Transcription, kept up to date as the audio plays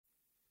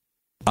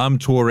I'm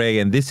Torre,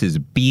 and this is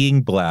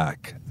Being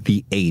Black,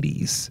 the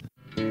 80s.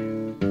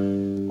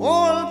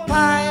 All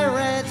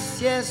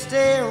pirates, yes,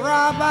 they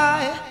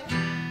rabbi.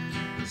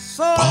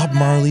 Bob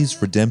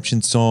Marley's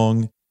Redemption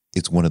Song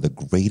is one of the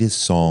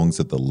greatest songs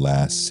of the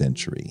last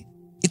century.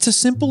 It's a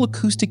simple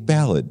acoustic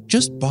ballad,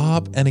 just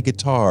Bob and a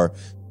guitar,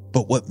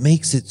 but what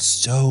makes it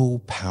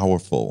so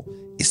powerful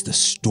is the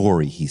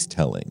story he's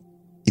telling.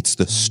 It's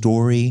the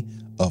story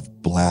of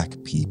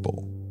Black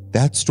people.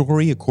 That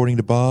story, according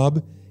to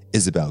Bob,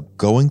 is about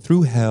going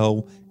through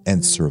hell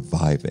and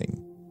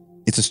surviving.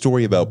 It's a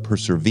story about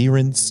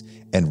perseverance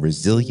and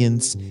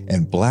resilience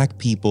and Black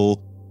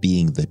people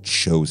being the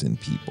chosen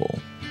people.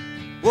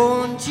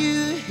 Won't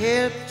you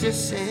help to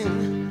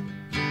sing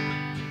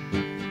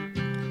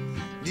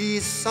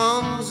these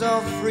songs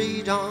of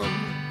freedom?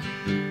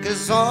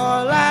 'Cause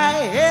all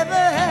I ever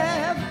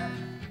have,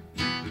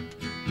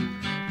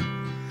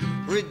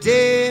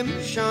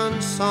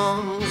 redemption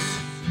songs.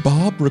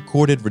 Bob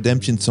recorded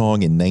Redemption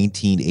Song in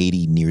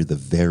 1980 near the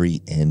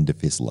very end of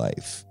his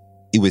life.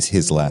 It was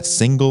his last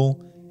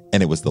single,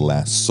 and it was the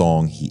last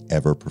song he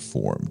ever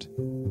performed.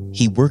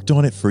 He worked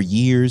on it for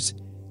years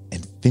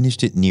and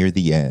finished it near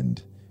the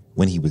end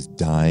when he was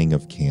dying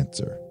of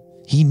cancer.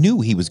 He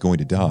knew he was going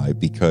to die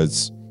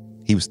because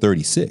he was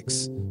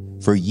 36.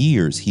 For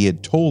years, he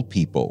had told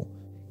people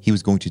he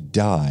was going to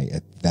die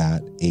at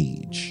that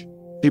age.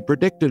 He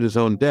predicted his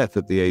own death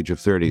at the age of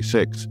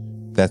 36.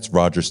 That's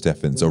Roger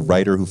Steffens, a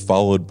writer who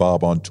followed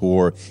Bob on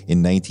tour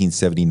in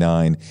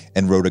 1979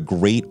 and wrote a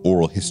great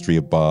oral history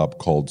of Bob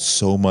called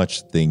So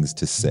Much Things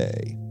to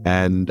Say.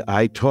 And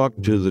I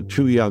talked to the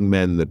two young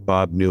men that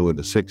Bob knew in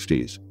the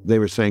 60s. They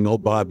were saying, oh,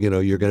 Bob,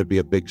 you're going to be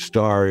a big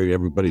star.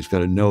 Everybody's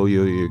going to know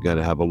you. You're going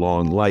to have a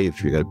long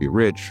life. You're going to be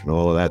rich and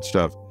all of that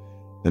stuff.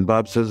 And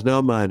Bob says,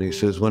 no, man. He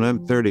says, when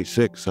I'm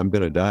 36, I'm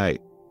going to die.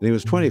 And he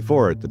was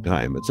 24 at the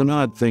time. It's an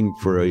odd thing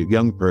for a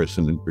young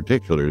person in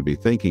particular to be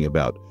thinking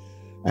about.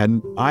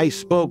 And I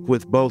spoke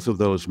with both of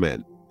those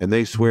men, and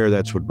they swear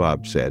that's what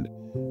Bob said.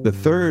 The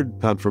third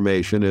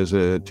confirmation is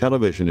a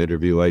television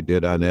interview I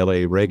did on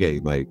LA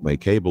Reggae, my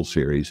cable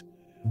series,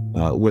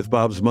 with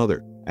Bob's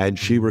mother. And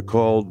she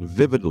recalled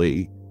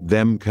vividly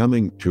them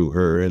coming to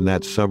her in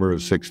that summer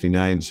of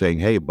 '69 saying,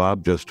 hey,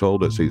 Bob just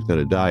told us he's going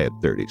to die at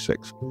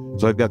 36.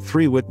 So I've got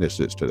three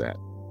witnesses to that.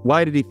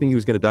 Why did he think he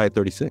was going to die at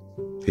 36?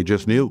 He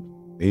just knew.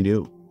 He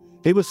knew.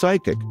 He was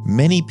psychic.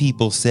 Many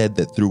people said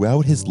that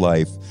throughout his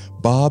life,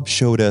 Bob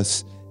showed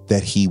us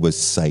that he was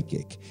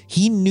psychic.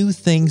 He knew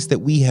things that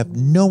we have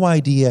no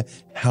idea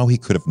how he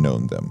could have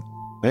known them.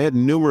 I had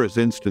numerous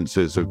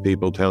instances of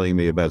people telling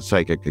me about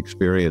psychic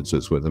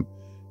experiences with him.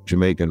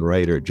 Jamaican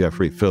writer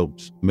Jeffrey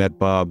Phillips met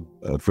Bob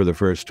for the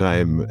first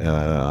time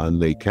on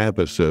the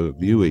campus of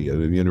UWI,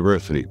 a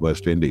university,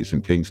 West Indies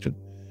in Kingston.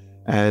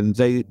 And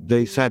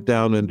they sat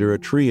down under a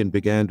tree and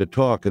began to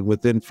talk. And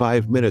within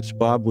 5 minutes,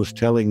 Bob was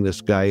telling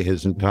this guy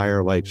his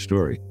entire life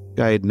story.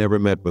 Guy he'd never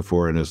met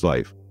before in his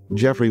life.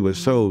 Jeffrey was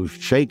so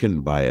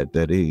shaken by it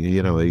that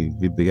he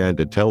began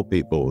to tell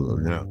people,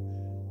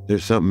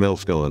 there's something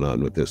else going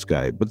on with this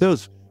guy. But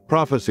those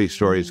prophecy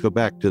stories go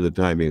back to the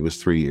time he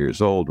was 3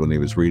 years old when he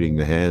was reading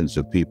the hands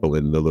of people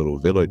in the little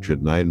village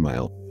at 9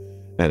 Mile.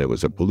 And it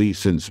was a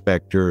police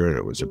inspector, and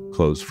it was a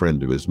close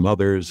friend of his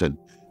mother's, and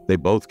they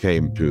both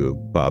came to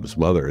Bob's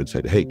mother and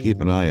said, hey,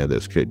 keep an eye on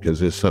this kid because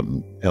there's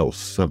something else,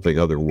 something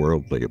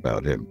otherworldly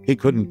about him. He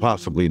couldn't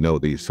possibly know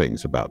these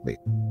things about me.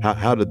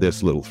 How did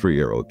this little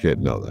 3-year-old kid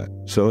know that?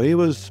 So he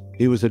was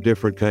a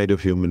different kind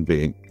of human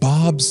being.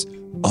 Bob's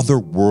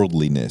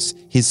otherworldliness,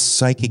 his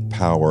psychic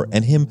power,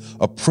 and him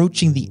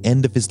approaching the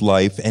end of his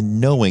life and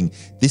knowing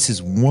this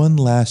is one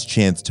last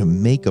chance to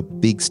make a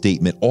big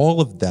statement, all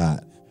of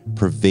that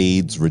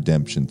pervades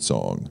Redemption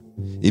Song.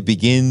 It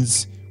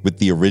begins with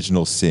the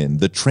original sin,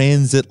 the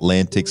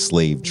transatlantic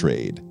slave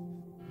trade.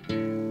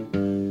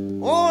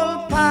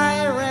 All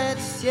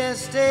pirates,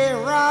 yes, they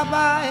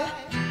rabbi,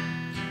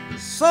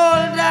 sold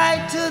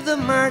I to the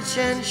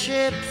merchant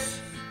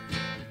ships.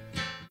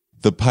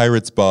 The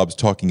pirates Bob's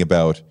talking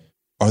about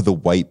are the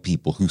white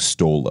people who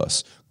stole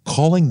us.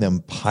 Calling them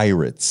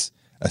pirates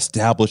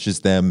establishes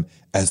them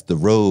as the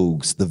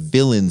rogues, the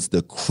villains,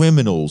 the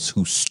criminals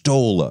who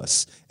stole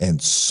us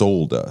and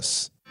sold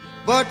us.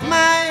 But my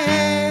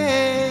hand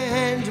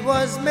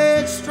was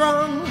made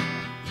strong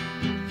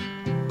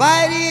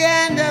by the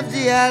hand of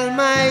the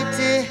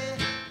Almighty.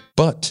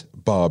 But,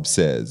 Bob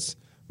says,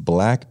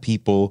 Black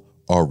people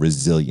are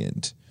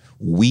resilient.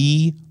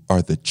 We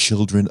are the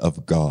children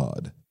of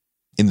God.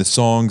 In the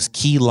song's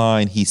key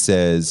line, he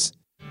says,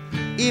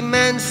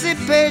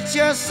 emancipate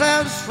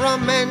yourselves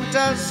from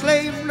mental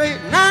slavery.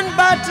 None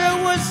but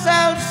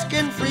ourselves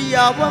can free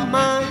our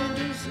minds.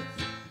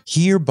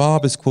 Here,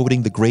 Bob is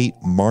quoting the great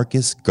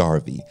Marcus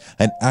Garvey,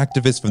 an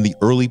activist from the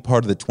early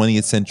part of the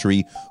 20th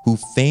century who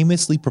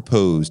famously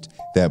proposed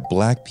that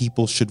Black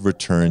people should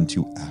return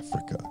to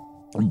Africa.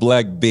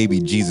 Black baby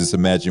Jesus,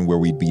 imagine where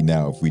we'd be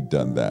now if we'd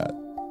done that.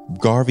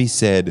 Garvey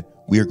said,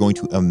 we are going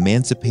to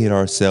emancipate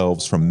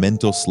ourselves from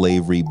mental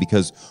slavery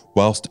because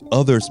whilst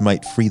others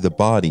might free the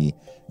body,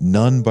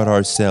 None but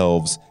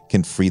ourselves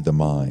can free the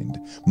mind.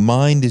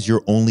 Mind is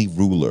your only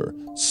ruler,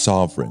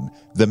 sovereign.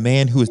 The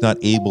man who is not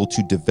able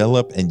to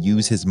develop and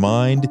use his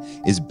mind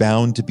is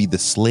bound to be the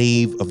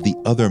slave of the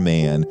other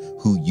man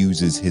who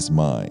uses his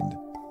mind.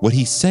 What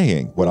he's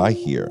saying, what I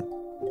hear,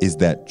 is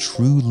that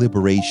true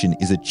liberation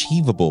is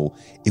achievable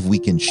if we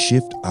can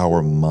shift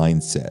our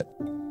mindset.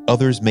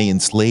 Others may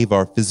enslave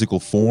our physical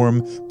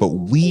form, but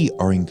we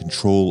are in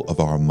control of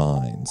our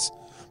minds.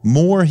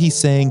 More, he's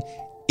saying,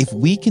 if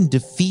we can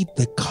defeat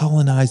the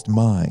colonized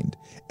mind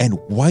and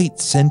white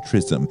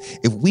centrism,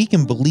 if we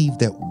can believe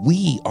that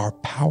we are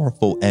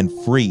powerful and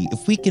free,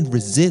 if we can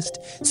resist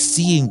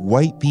seeing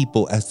white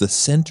people as the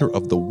center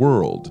of the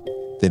world,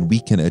 then we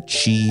can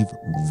achieve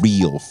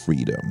real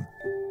freedom.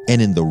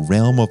 And in the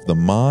realm of the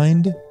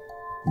mind,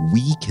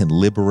 we can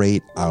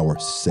liberate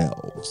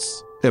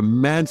ourselves.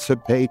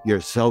 Emancipate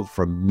yourself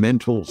from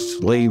mental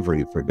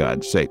slavery, for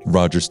God's sake.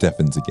 Roger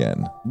Steffens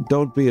again.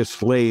 Don't be a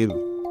slave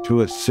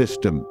to a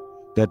system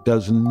that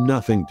does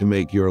nothing to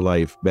make your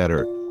life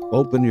better.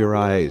 Open your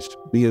eyes,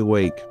 be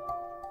awake,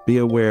 be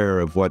aware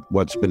of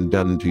what's been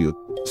done to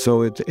you.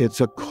 So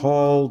it's a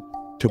call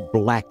to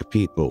Black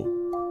people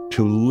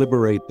to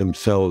liberate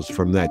themselves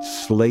from that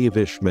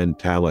slavish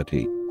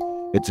mentality.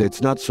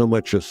 It's not so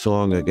much a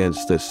song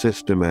against the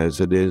system as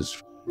it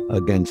is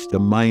against the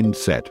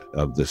mindset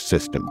of the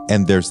system.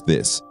 And there's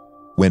this.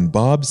 When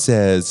Bob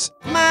says,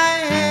 My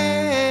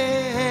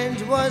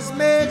hand was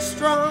made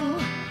strong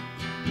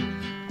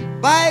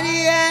by the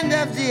hand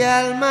of the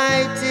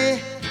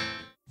Almighty,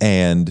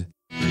 and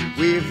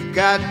we've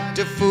got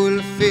to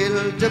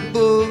fulfill the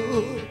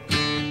book.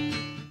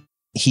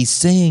 He's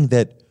saying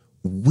that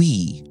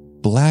we,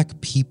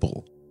 Black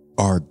people,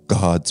 are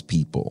God's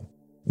people.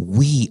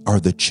 We are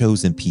the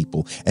chosen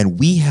people, and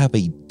we have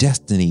a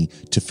destiny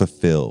to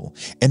fulfill.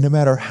 And no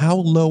matter how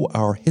low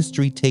our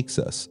history takes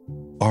us,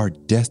 our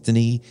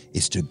destiny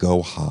is to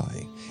go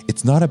high.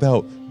 It's not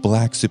about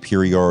Black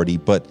superiority,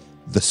 but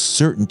the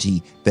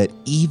certainty that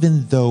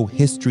even though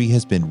history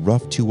has been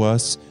rough to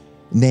us,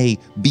 nay,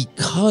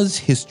 because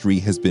history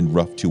has been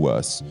rough to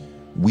us,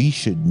 we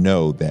should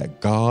know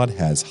that God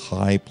has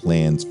high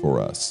plans for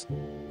us.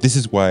 This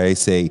is why I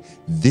say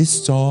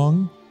this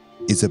song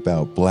is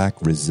about Black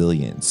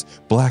resilience,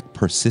 Black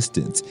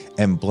persistence,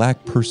 and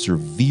Black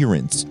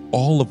perseverance,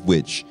 all of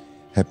which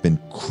have been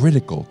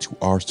critical to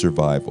our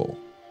survival.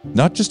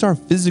 Not just our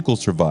physical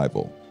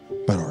survival,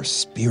 but our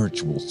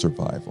spiritual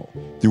survival.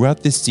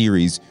 Throughout this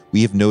series,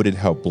 we have noted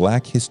how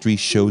Black history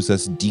shows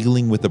us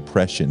dealing with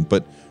oppression,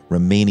 but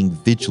remaining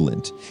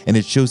vigilant, and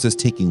it shows us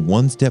taking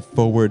one step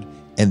forward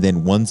and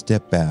then one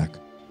step back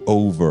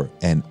over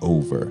and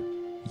over.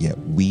 Yet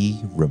we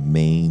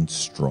remain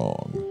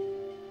strong.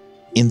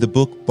 In the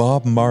book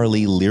Bob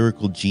Marley,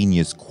 Lyrical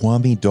Genius,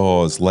 Kwame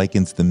Dawes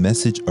likens the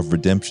message of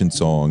Redemption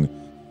Song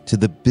to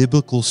the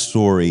biblical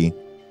story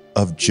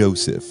of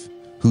Joseph,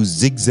 whose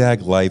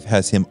zigzag life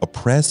has him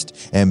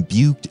oppressed and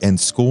buked and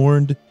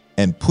scorned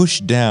and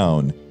pushed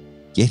down,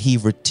 yet he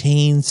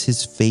retains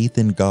his faith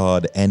in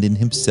God and in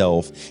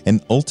himself,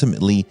 and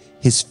ultimately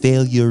his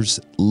failures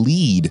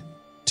lead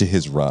to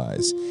his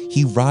rise.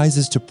 He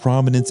rises to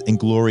prominence and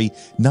glory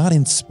not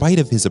in spite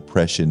of his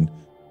oppression,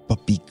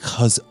 but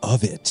because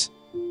of it.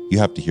 You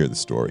have to hear the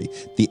story.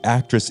 The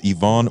actress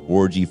Yvonne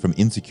Orji from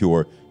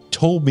Insecure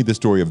told me the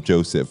story of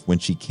Joseph when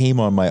she came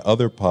on my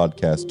other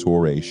podcast,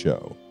 Torre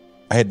Show.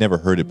 I had never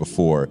heard it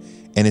before,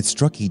 and it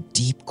struck a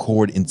deep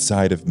chord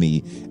inside of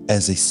me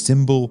as a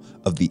symbol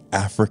of the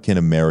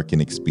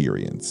African-American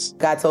experience.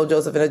 God told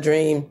Joseph in a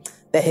dream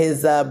that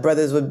his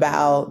brothers would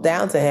bow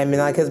down to him, and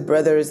like his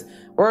brothers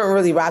weren't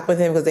really rock with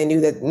him because they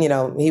knew that,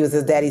 he was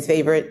his daddy's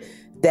favorite.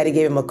 Daddy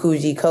gave him a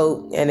Coogee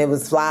coat, and it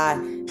was fly,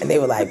 and they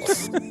were like,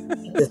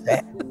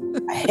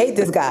 I hate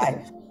this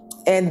guy.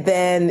 And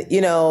then,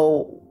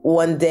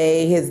 one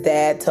day his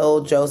dad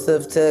told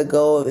Joseph to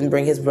go and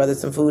bring his brother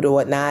some food or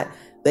whatnot.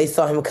 They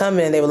saw him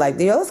coming and they were like,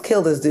 yo, let's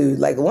kill this dude,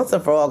 like once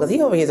and for all, because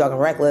he over here talking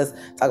reckless,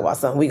 talk about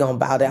something, we gonna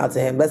bow down to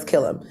him, let's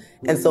kill him.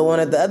 And so one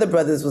of the other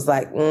brothers was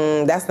like,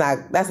 that's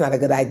not a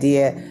good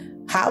idea.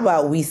 How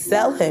about we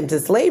sell him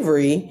to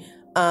slavery?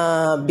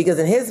 Because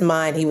in his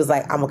mind, he was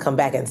like, I'm gonna come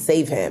back and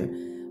save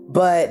him.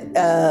 But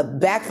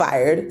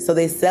backfired, so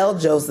they sell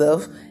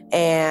Joseph,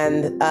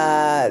 and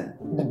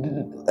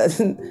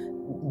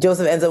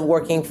Joseph ends up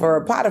working for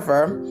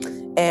Potiphar.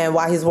 And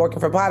while he's working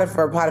for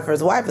Potiphar,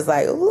 Potiphar's wife is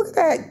like, look at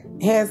that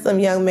handsome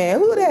young man.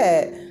 Who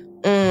that?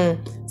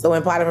 So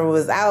when Potiphar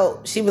was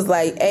out, she was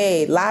like,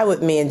 hey, lie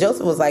with me. And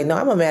Joseph was like, no,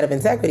 I'm a man of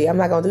integrity. I'm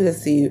not going to do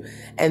this to you.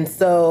 And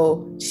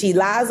so she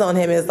lies on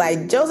him and is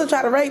like, Joseph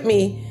tried to rape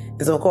me.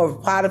 And so, of course,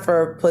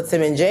 Potiphar puts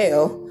him in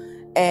jail.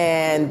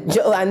 And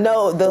I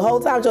know the whole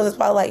time Joseph's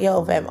probably like,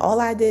 yo, fam,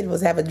 all I did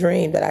was have a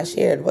dream that I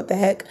shared. What the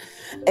heck?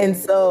 And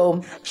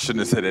so... Shouldn't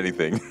have said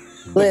anything.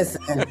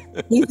 Listen,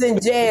 he's in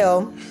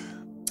jail.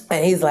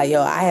 And he's like,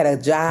 yo, I had a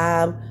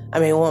job. I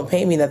mean, it won't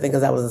pay me nothing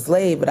because I was a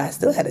slave, but I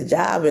still had a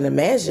job in a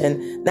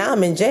mansion. Now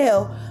I'm in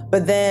jail.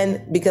 But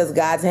then, because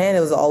God's hand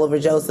was all over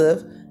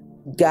Joseph,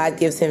 God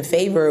gives him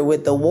favor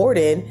with the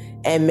warden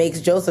and makes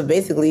Joseph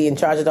basically in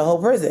charge of the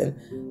whole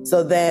prison.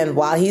 So then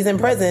while he's in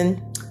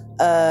prison,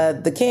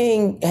 the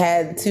king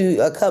had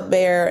a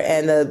cupbearer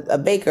and a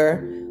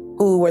baker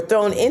who were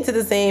thrown into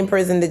the same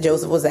prison that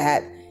Joseph was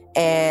at.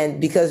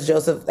 And because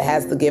Joseph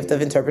has the gift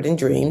of interpreting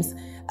dreams,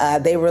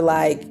 they were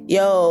like,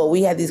 yo,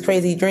 we had these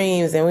crazy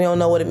dreams and we don't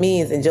know what it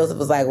means. And Joseph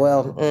was like,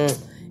 well,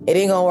 it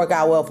ain't gonna work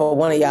out well for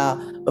one of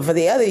y'all, but for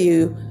the other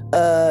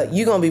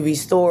you're gonna be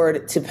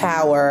restored to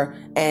power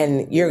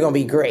and you're gonna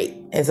be great.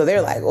 And so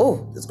they're like,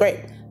 oh, that's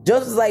great.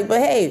 Joseph's like, but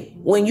hey,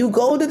 when you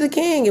go to the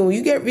king and when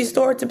you get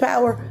restored to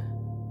power,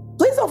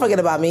 please don't forget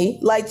about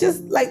me.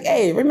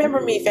 Hey,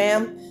 remember me,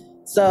 fam.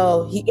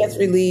 So he gets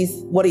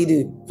released. What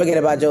do? Forget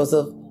about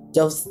Joseph.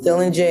 Joseph's still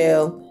in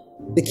jail.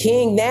 The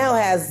king now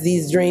has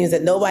these dreams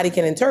that nobody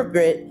can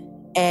interpret.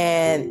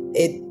 And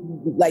it,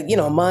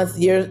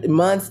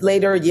 months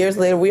later, years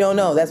later, we don't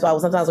know. That's why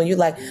sometimes when you're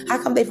like,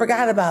 how come they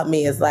forgot about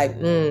me? It's like,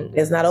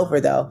 it's not over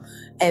though.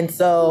 And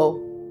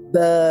so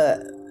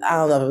I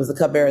don't know if it was the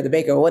cupbearer or the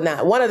baker or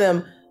whatnot. One of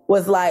them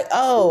was like,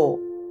 oh,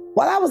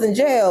 while I was in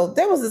jail,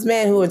 there was this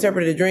man who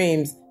interpreted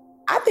dreams.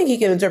 I think he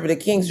could interpret a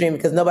king's dream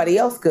because nobody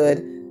else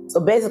could. So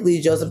basically,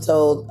 Joseph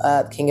told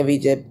the king of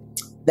Egypt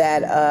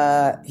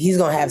that he's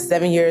going to have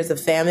 7 years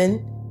of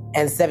famine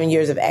and 7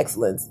 years of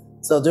excellence.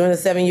 So during the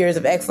 7 years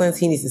of excellence,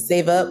 he needs to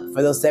save up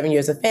for those 7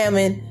 years of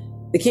famine.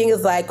 The king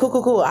is like,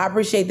 cool. I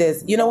appreciate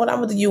this. You know what? I'm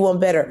going to do you one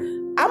better.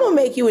 I'm going to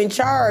make you in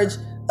charge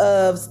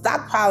of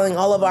stockpiling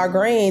all of our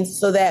grains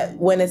so that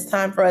when it's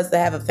time for us to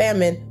have a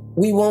famine,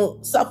 we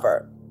won't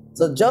suffer.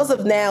 So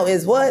Joseph now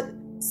is what?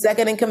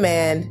 Second in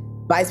command,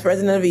 vice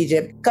president of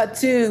Egypt. Cut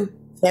to,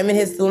 famine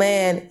hits the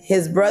land.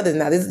 His brothers,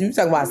 now this you're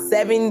talking about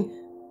 7,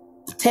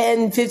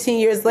 10, 15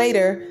 years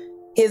later,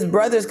 his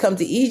brothers come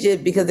to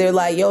Egypt because they're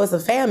like, yo, it's a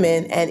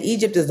famine. And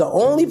Egypt is the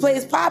only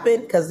place popping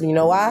because you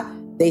know why?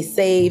 They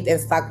saved and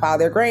stockpiled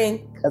their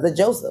grain because of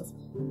Joseph.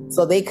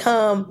 So they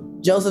come,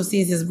 Joseph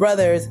sees his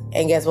brothers,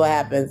 and guess what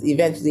happens?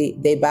 Eventually,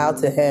 they bow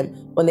to him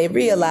when they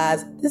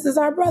realize this is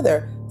our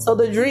brother. So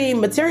the dream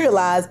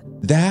materialized.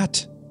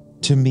 That,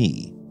 to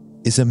me,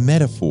 is a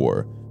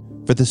metaphor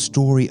for the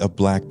story of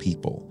Black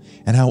people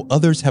and how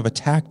others have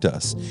attacked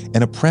us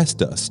and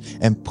oppressed us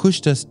and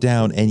pushed us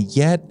down, and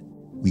yet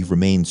we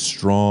remain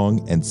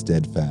strong and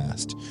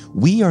steadfast.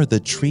 We are the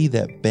tree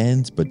that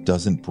bends but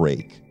doesn't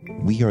break.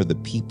 We are the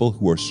people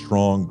who are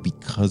strong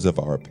because of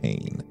our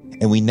pain.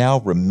 And we now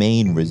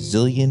remain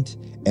resilient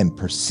and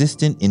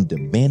persistent in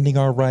demanding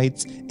our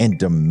rights and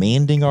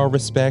demanding our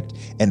respect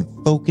and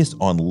focus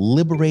on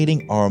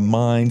liberating our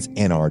minds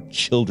and our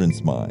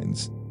children's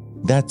minds.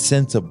 That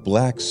sense of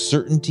Black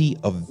certainty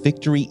of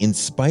victory in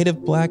spite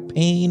of Black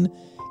pain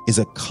is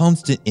a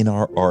constant in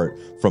our art,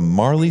 from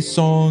Marley's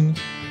song,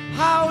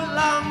 How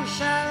long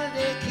shall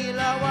they kill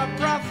our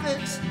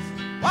prophets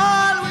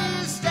while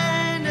we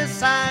stand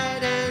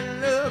aside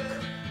and look?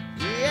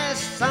 Yes,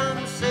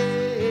 some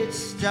say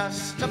it's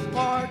just a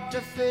part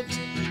of it.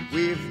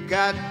 We've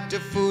got to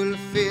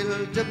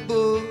fulfill the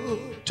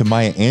book. to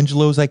Maya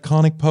Angelou's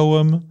iconic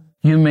poem,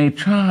 You may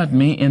trod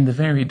me in the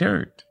very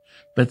dirt,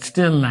 but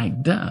still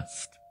like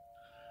dust,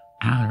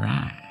 I'll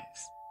rise.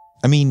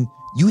 I mean,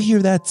 you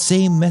hear that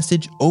same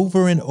message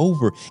over and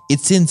over.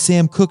 It's in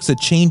Sam Cooke's A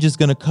Change Is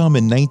Gonna Come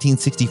in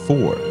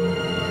 1964.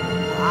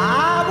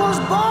 I was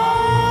born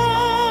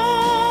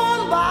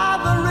by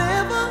the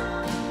river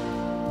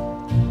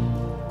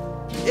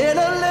in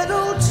a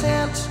little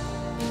tent.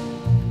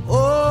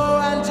 Oh,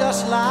 and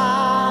just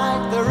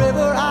like the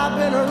river, I've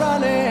been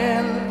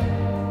running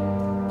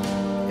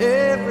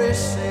ever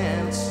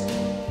since.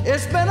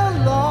 It's been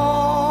a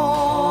long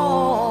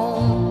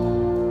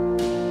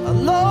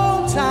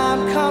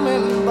time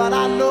coming, but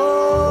I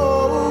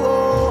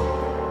know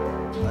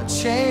a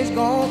change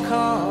gonna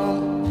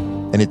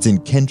come. And it's in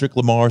Kendrick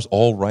Lamar's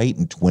All Right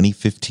in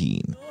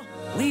 2015.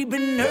 We've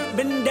been hurt,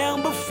 been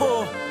down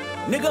before.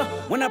 Nigga,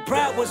 when our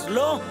pride was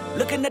low,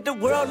 looking at the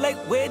world like,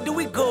 where do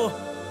we go?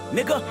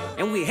 Nigga,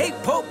 and we hate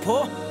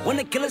po-po,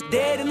 wanna kill us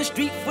dead in the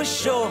street for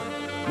sure.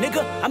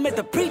 Nigga, I'm at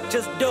the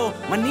preacher's door.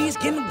 My knees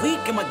getting weak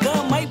and my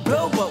gun might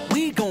blow, but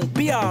we gon'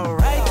 be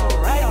alright.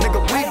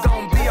 Nigga, we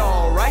gon' be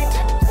alright.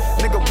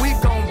 Nigga, we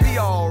gon' be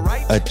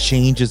alright. A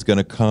change is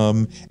gonna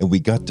come, and we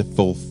got to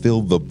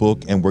fulfill the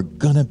book, and we're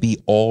gonna be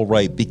all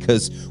right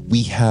because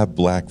we have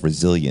Black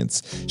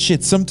resilience.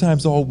 Shit,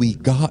 sometimes all we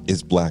got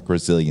is Black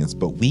resilience,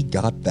 but we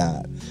got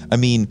that. I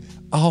mean,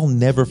 I'll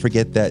never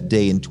forget that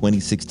day in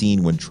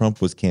 2016 when Trump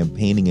was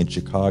campaigning in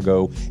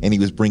Chicago and he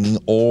was bringing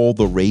all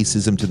the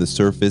racism to the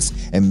surface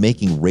and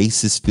making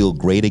racists feel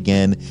great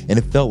again. And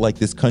it felt like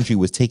this country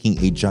was taking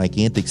a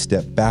gigantic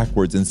step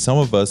backwards. And some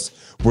of us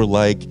were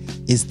like,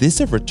 is this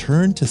a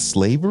return to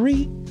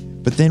slavery?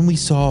 But then we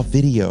saw a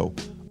video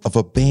of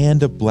a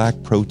band of Black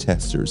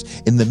protesters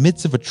in the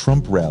midst of a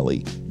Trump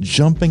rally,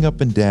 jumping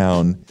up and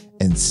down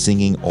and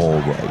singing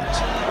All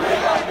Right.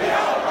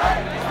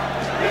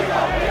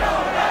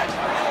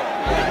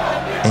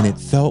 And it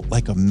felt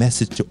like a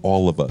message to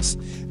all of us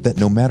that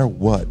no matter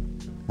what,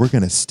 we're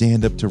going to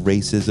stand up to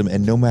racism,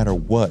 and no matter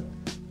what,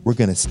 we're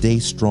going to stay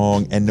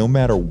strong, and no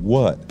matter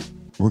what,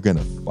 we're going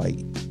to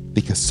fight.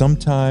 Because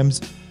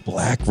sometimes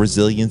Black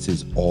resilience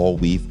is all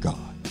we've got,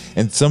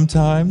 and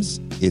sometimes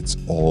it's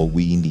all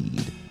we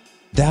need.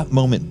 That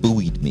moment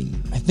buoyed me.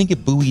 I think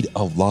it buoyed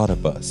a lot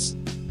of us.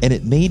 And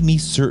it made me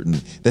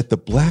certain that the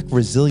Black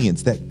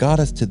resilience that got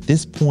us to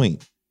this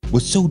point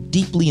was so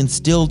deeply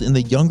instilled in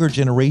the younger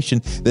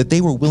generation that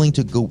they were willing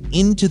to go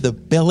into the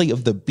belly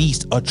of the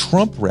beast, a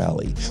Trump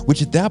rally,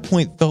 which at that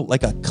point felt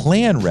like a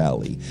Klan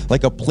rally,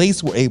 like a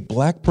place where a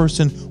Black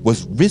person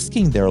was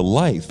risking their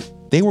life.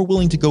 They were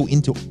willing to go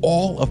into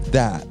all of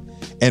that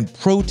and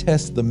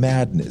protest the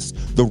madness,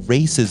 the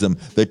racism,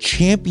 the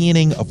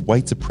championing of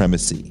white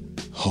supremacy.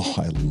 Oh,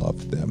 I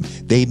loved them.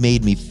 They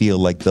made me feel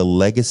like the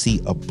legacy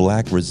of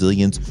Black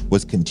resilience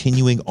was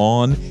continuing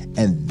on,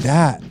 and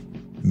that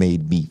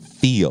made me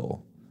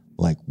feel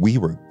like we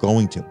were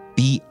going to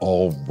be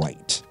all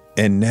right.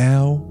 And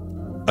now,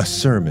 a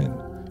sermon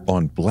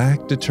on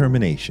Black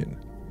determination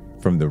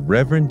from the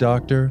Reverend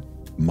Dr.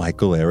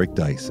 Michael Eric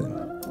Dyson.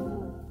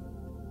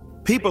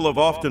 People have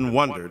often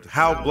wondered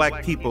how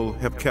Black people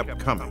have kept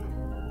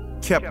coming,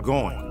 kept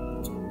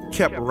going,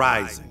 kept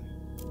rising.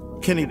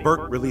 Kenny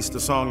Burke released a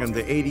song in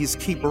the 80s,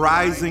 Keep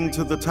Rising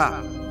to the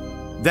Top.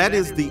 That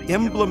is the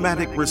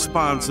emblematic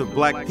response of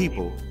Black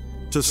people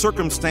to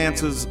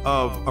circumstances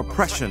of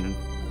oppression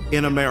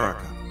in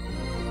America.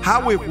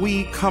 How have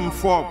we come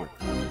forward?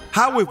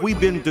 How have we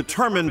been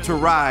determined to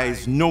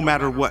rise no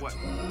matter what?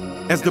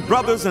 As the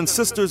brothers and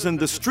sisters in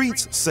the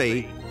streets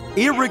say,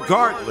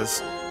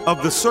 irregardless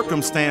of the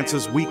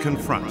circumstances we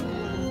confront.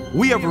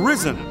 We have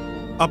risen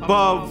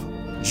above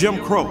Jim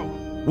Crow.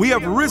 We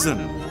have risen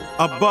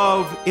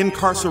above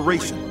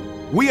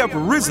incarceration. We have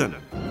risen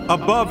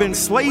above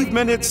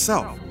enslavement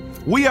itself.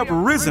 We have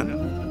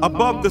risen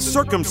above the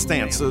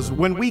circumstances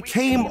when we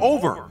came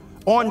over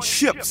on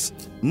ships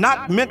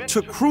not meant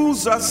to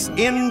cruise us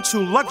into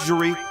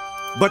luxury,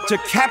 but to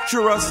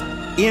capture us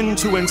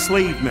into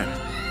enslavement.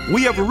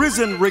 We have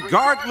risen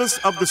regardless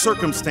of the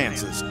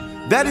circumstances.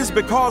 That is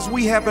because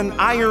we have an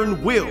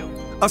iron will,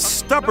 a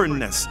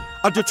stubbornness,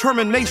 a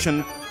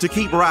determination to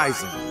keep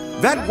rising.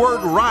 That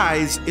word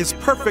rise is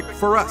perfect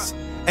for us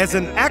as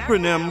an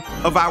acronym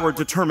of our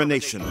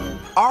determination.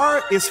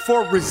 R is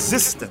for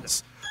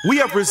resistance. We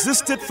have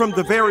resisted from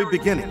the very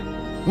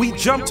beginning. We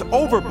jumped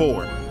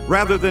overboard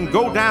rather than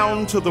go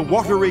down to the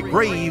watery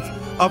grave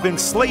of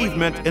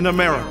enslavement in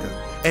America.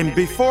 And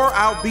before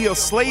I'll be a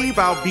slave,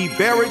 I'll be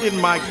buried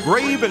in my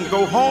grave and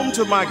go home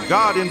to my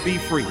God and be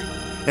free.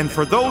 And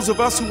for those of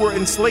us who were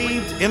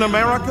enslaved in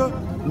America,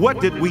 what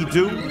did we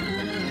do?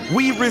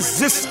 We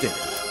resisted.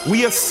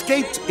 We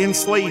escaped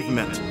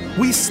enslavement.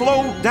 We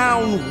slowed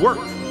down work.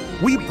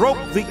 We broke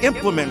the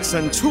implements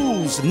and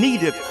tools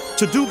needed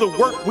to do the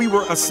work we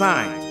were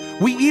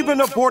assigned. We even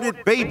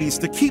aborted babies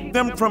to keep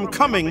them from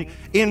coming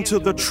into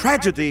the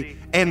tragedy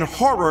and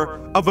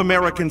horror of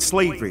American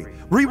slavery.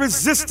 We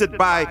resisted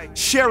by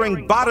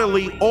sharing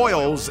bodily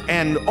oils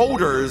and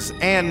odors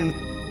and,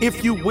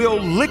 if you will,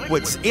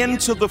 liquids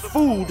into the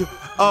food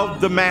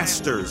of the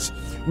masters.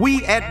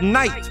 We at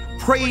night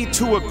prayed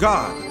to a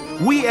God.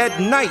 We at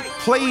night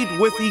played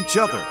with each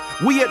other.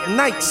 We at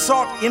night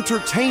sought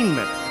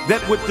entertainment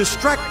that would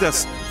distract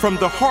us from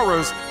the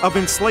horrors of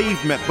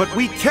enslavement. But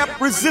we kept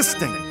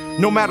resisting,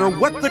 no matter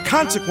what the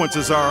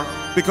consequences are,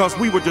 because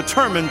we were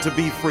determined to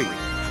be free.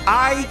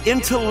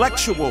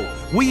 Intellectual,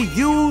 we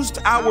used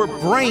our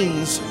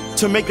brains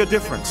to make a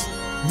difference.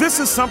 This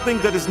is something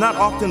that is not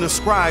often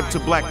ascribed to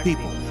Black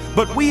people,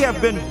 but we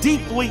have been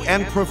deeply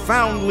and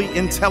profoundly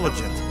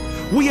intelligent.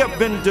 We have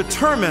been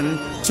determined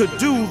to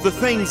do the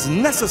things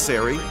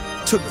necessary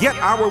to get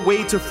our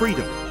way to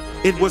freedom.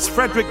 It was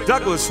Frederick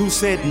Douglass who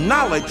said,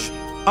 knowledge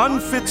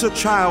unfits a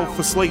child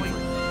for slavery.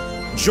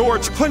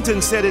 George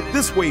Clinton said it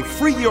this way,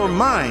 free your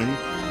mind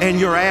and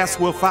your ass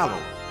will follow.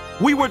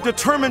 We were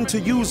determined to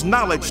use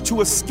knowledge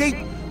to escape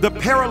the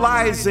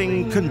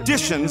paralyzing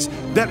conditions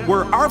that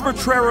were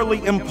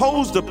arbitrarily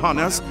imposed upon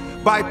us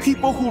by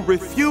people who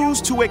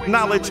refused to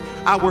acknowledge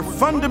our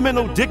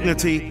fundamental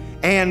dignity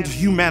and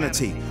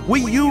humanity.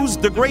 We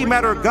used the gray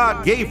matter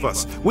God gave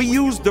us. We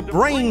used the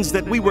brains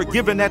that we were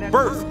given at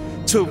birth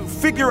to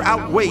figure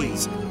out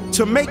ways,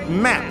 to make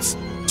maps,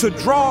 to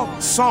draw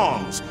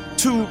songs,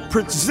 to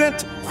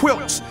present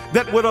quilts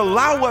that would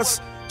allow us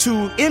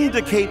to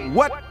indicate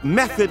what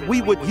method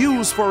we would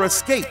use for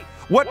escape,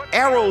 what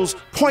arrows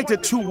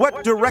pointed to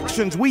what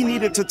directions we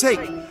needed to take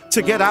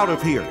to get out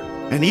of here.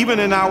 And even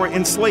in our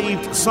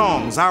enslaved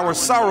songs, our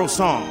sorrow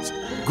songs,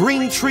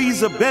 green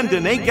trees of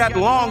bending ain't got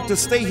long to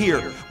stay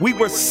here. We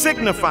were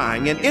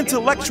signifying and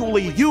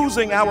intellectually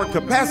using our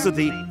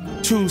capacity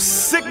to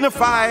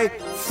signify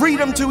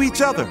freedom to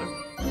each other,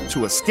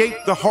 to escape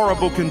the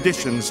horrible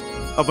conditions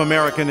of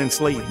American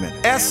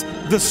enslavement. S,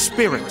 the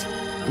spirit.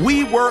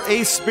 We were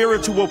a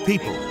spiritual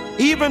people.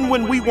 Even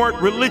when we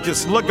weren't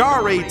religious,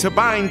 ligare, to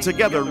bind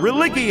together,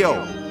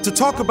 religio, to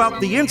talk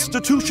about the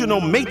institutional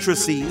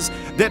matrices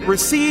that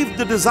received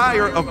the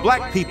desire of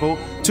Black people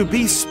to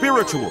be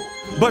spiritual.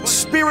 But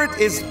spirit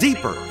is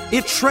deeper.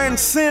 It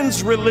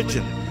transcends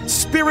religion.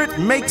 Spirit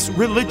makes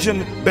religion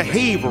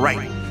behave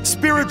right.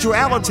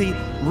 Spirituality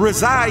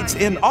resides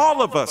in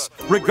all of us,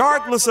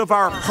 regardless of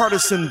our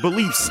partisan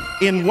beliefs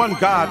in one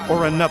God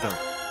or another.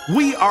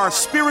 We are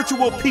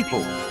spiritual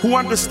people who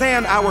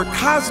understand our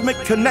cosmic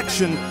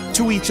connection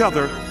to each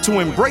other to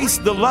embrace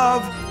the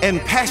love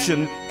and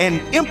passion and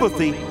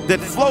empathy that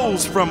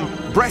flows from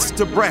breast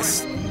to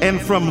breast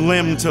and from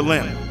limb to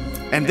limb.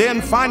 And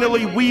then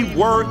finally, we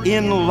were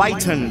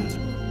enlightened.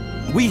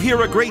 We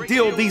hear a great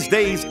deal these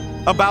days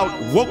about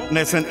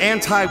wokeness and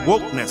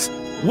anti-wokeness.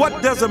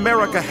 What does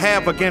America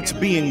have against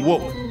being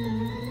woke?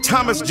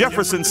 Thomas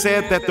Jefferson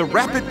said that the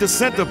rapid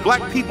descent of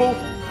black people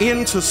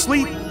into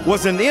sleep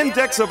was an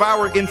index of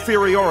our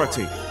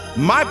inferiority.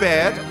 My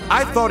bad,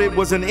 I thought it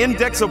was an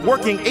index of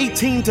working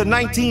 18 to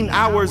 19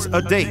 hours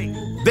a day.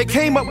 They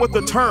came up with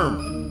the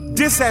term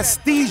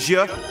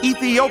dysesthesia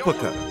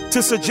ethiopica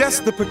to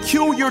suggest the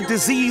peculiar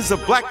disease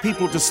of black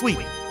people to sleep.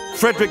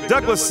 Frederick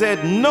Douglass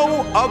said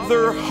no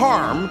other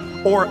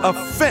harm or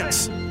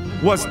offense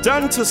was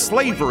done to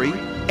slavery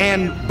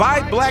and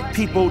by black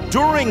people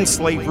during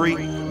slavery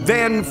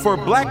than for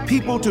black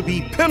people to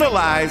be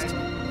penalized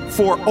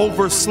for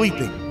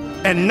oversleeping.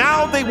 And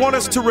now they want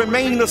us to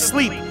remain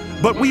asleep,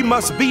 but we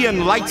must be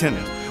enlightened.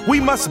 We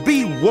must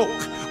be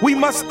woke. We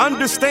must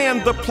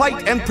understand the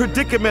plight and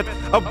predicament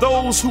of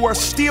those who are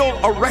still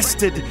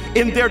arrested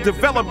in their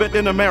development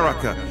in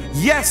America.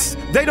 Yes,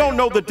 they don't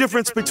know the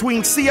difference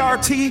between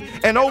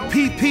CRT and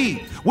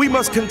OPP. We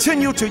must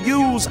continue to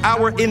use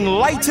our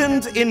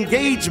enlightened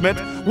engagement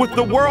with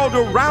the world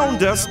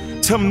around us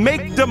to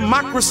make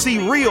democracy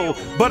real,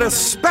 but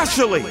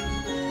especially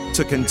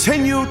to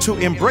continue to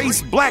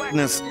embrace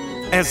blackness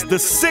as the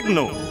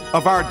signal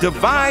of our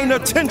divine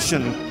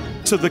attention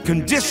to the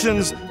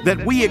conditions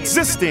that we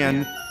exist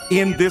in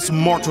this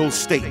mortal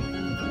state.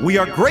 We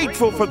are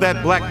grateful for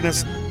that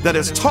blackness that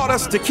has taught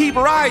us to keep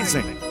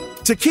rising,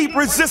 to keep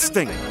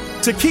resisting,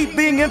 to keep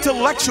being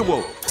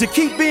intellectual, to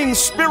keep being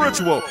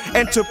spiritual,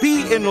 and to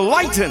be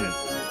enlightened,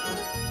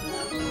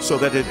 so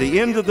that at the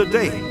end of the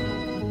day,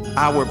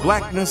 our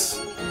blackness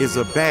is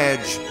a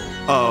badge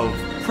of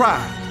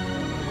pride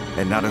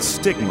and not a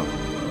stigma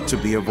to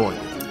be avoided.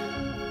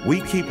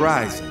 We keep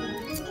rising.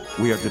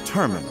 We are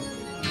determined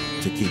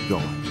to keep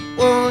going.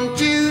 Won't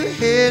you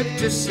help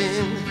to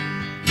sing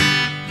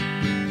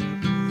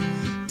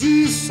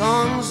these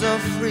songs of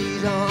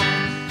freedom?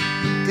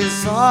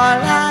 'Cause all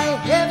I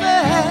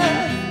ever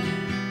had,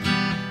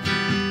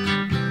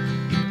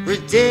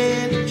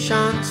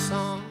 redemption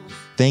songs.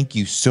 Thank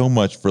you so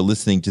much for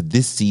listening to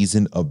this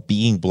season of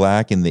Being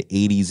Black in the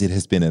 80s. It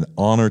has been an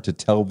honor to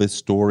tell this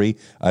story.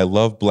 I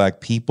love Black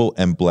people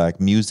and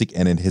Black music,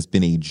 and it has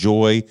been a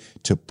joy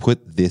to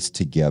put this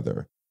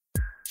together.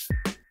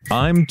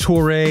 I'm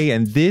Touré,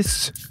 and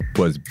this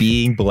was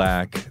Being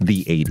Black,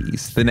 the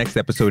 80s. The next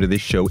episode of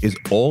this show is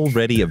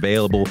already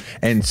available,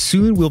 and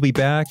soon we'll be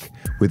back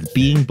with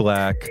Being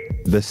Black,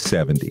 the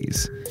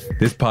 70s.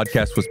 This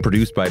podcast was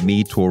produced by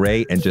me,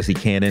 Touré, and Jesse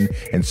Cannon,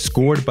 and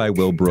scored by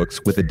Will Brooks,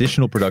 with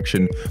additional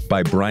production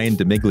by Brian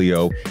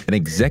DeMiglio and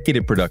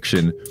executive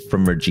production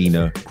from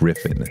Regina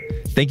Griffin.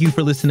 Thank you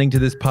for listening to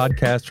this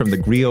podcast from the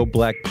Griot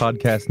Black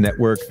Podcast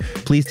Network.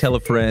 Please tell a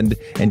friend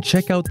and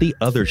check out the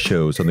other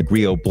shows on the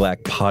Griot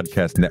Black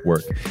Podcast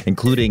Network,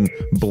 including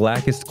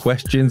Blackest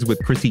Questions with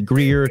Chrissy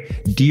Greer,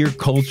 Dear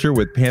Culture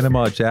with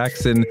Panama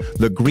Jackson,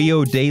 The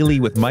Griot Daily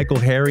with Michael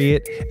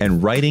Harriot,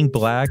 and Writing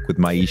Black with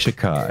Maisha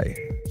Kai.